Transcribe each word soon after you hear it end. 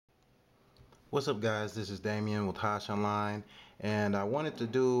What's up guys, this is Damien with Hosh Online, and I wanted to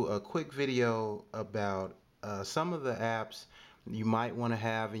do a quick video about some of the apps you might want to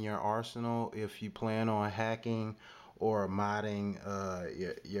have in your arsenal if you plan on hacking or modding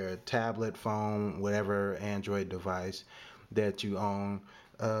your tablet, phone, whatever Android device that you own.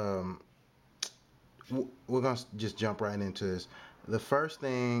 We're going to just jump right into this. The first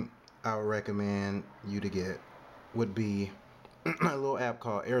thing I would recommend you to get would be a little app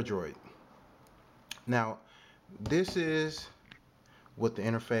called Airdroid. Now, this is what the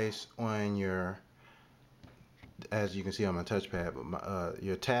interface on your, as you can see on my touchpad, but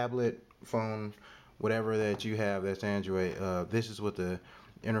your tablet, phone, whatever that you have that's Android, this is what the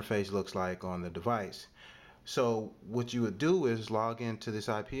interface looks like on the device. So what you would do is log into this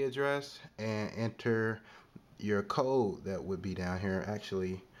IP address and enter your code that would be down here.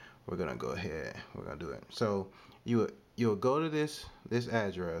 Actually, we're gonna go ahead, we're gonna do it. So you'll go to this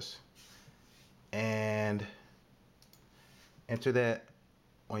address and enter that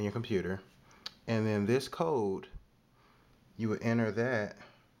on your computer, and then this code, you would enter that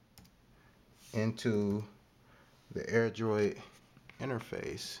into the Airdroid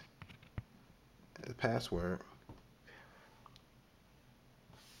interface, the password,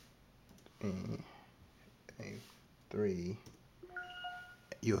 and A3.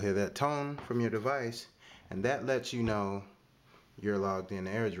 You'll hear that tone from your device, and that lets you know you're logged in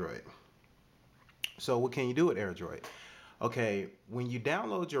to Airdroid. So what can you do with Airdroid? Okay, when you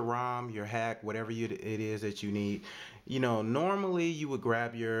download your ROM, your hack, whatever it is that you need, normally you would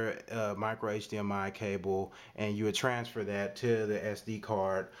grab your micro HDMI cable and you would transfer that to the SD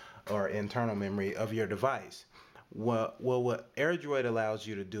card or internal memory of your device. Well, what Airdroid allows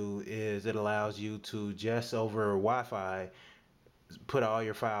you to do is it allows you to just over Wi-Fi put all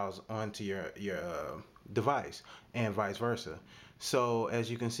your files onto your device and vice versa. So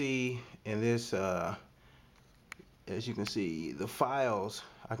as you can see in this as you can see, the files,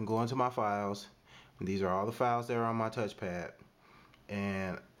 I can go into my files. These are all the files that are on my touchpad,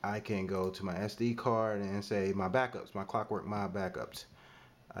 and I can go to my SD card and say my backups, my Clockwork Mod backups.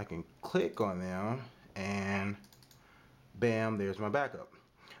 I can click on them and bam, there's my backup.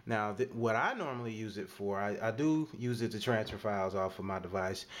 Now what I normally use it for, I do use it to transfer files off of my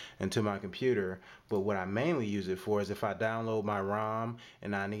device into my computer, but what I mainly use it for is if I download my ROM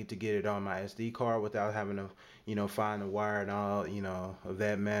and I need to get it on my SD card without having to find the wire and all of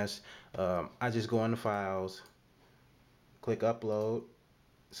that mess. I just go into files, click upload,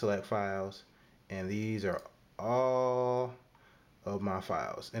 select files, and these are all of my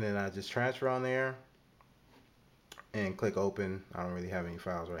files, and then I just transfer on there and click open. I don't really have any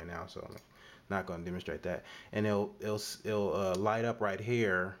files right now, so I'm not going to demonstrate that. And it'll light up right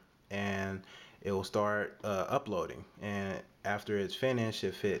here, and it will start uploading. And after it's finished,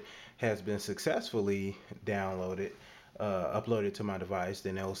 if it has been successfully downloaded, uploaded to my device,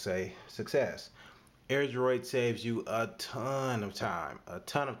 then it'll say success. Airdroid saves you a ton of time,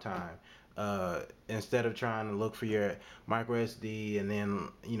 instead of trying to look for your micro SD, and then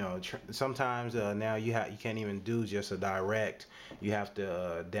sometimes now you can't even do just a direct. You have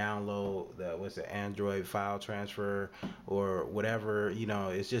to download the Android file transfer or whatever.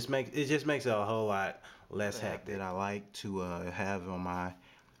 It just makes it a whole lot less hectic. That I like to have on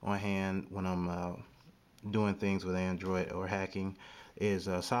hand when I'm doing things with Android or hacking is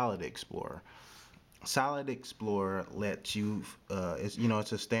Solid Explorer. Solid Explorer lets you,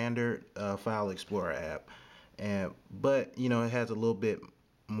 it's a standard file explorer app, but it has a little bit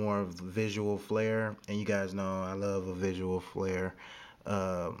more visual flair, and you guys know I love a visual flair.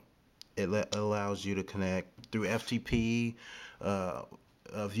 It allows you to connect through FTP,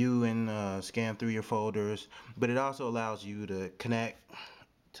 view and scan through your folders, but it also allows you to connect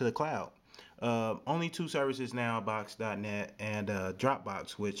to the cloud. Only two services now, Box.net and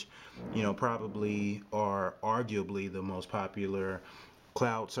Dropbox, which probably are arguably the most popular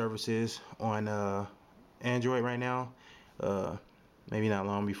cloud services on Android right now. Maybe not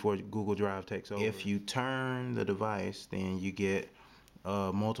long before Google Drive takes over. If you turn the device, then you get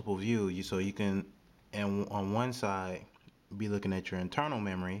multiple view. So you can, and on one side, be looking at your internal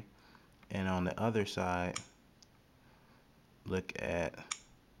memory, and on the other side, look at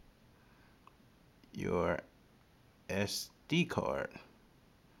your SD card.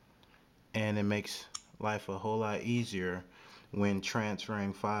 And it makes life a whole lot easier when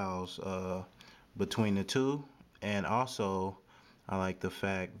transferring files between the two. And also I like the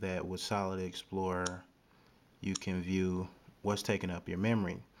fact that with Solid Explorer you can view what's taking up your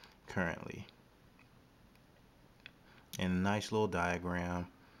memory currently in a nice little diagram.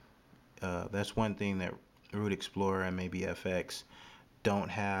 That's one thing that Root Explorer and maybe FX don't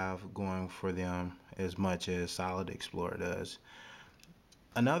have going for them as much as Solid Explorer does.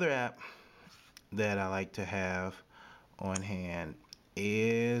 Another app that I like to have on hand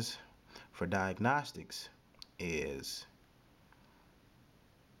is for diagnostics is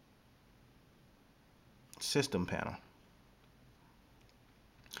System Panel.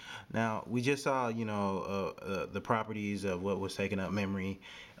 Now we just saw, the properties of what was taking up memory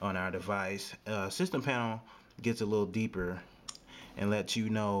on our device. System Panel gets a little deeper and lets you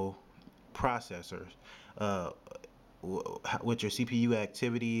know processors, uh, what your CPU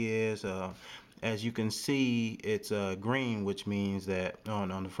activity is. As you can see, it's green, which means that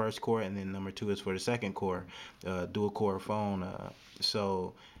on the first core, and then number 2 is for the second core, dual core phone.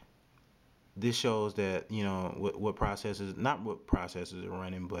 So this shows that, what processes, not what processes are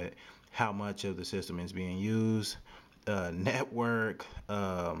running, but how much of the system is being used, network,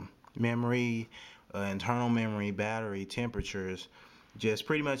 memory, internal memory, battery, temperatures, just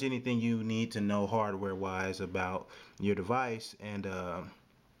pretty much anything you need to know hardware wise about your device. And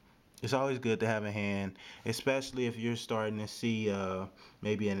it's always good to have a hand, especially if you're starting to see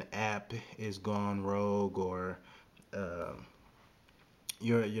maybe an app is gone rogue, or uh,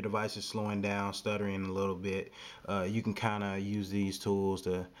 your device is slowing down, stuttering a little bit. You can kind of use these tools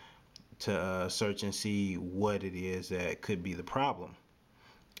to search and see what it is that could be the problem.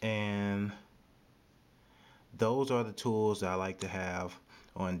 And those are the tools that I like to have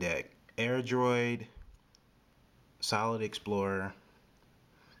on deck: Airdroid, Solid Explorer,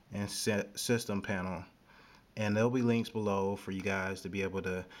 and System Panel. And there'll be links below for you guys to be able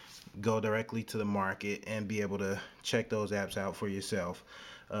to go directly to the market and be able to check those apps out for yourself.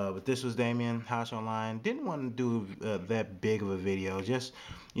 But this was Damien, House Online. Didn't want to do that big of a video, just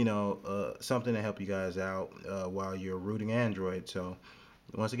something to help you guys out while you're rooting Android. So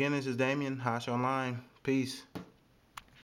once again, this is Damien, House Online. Peace.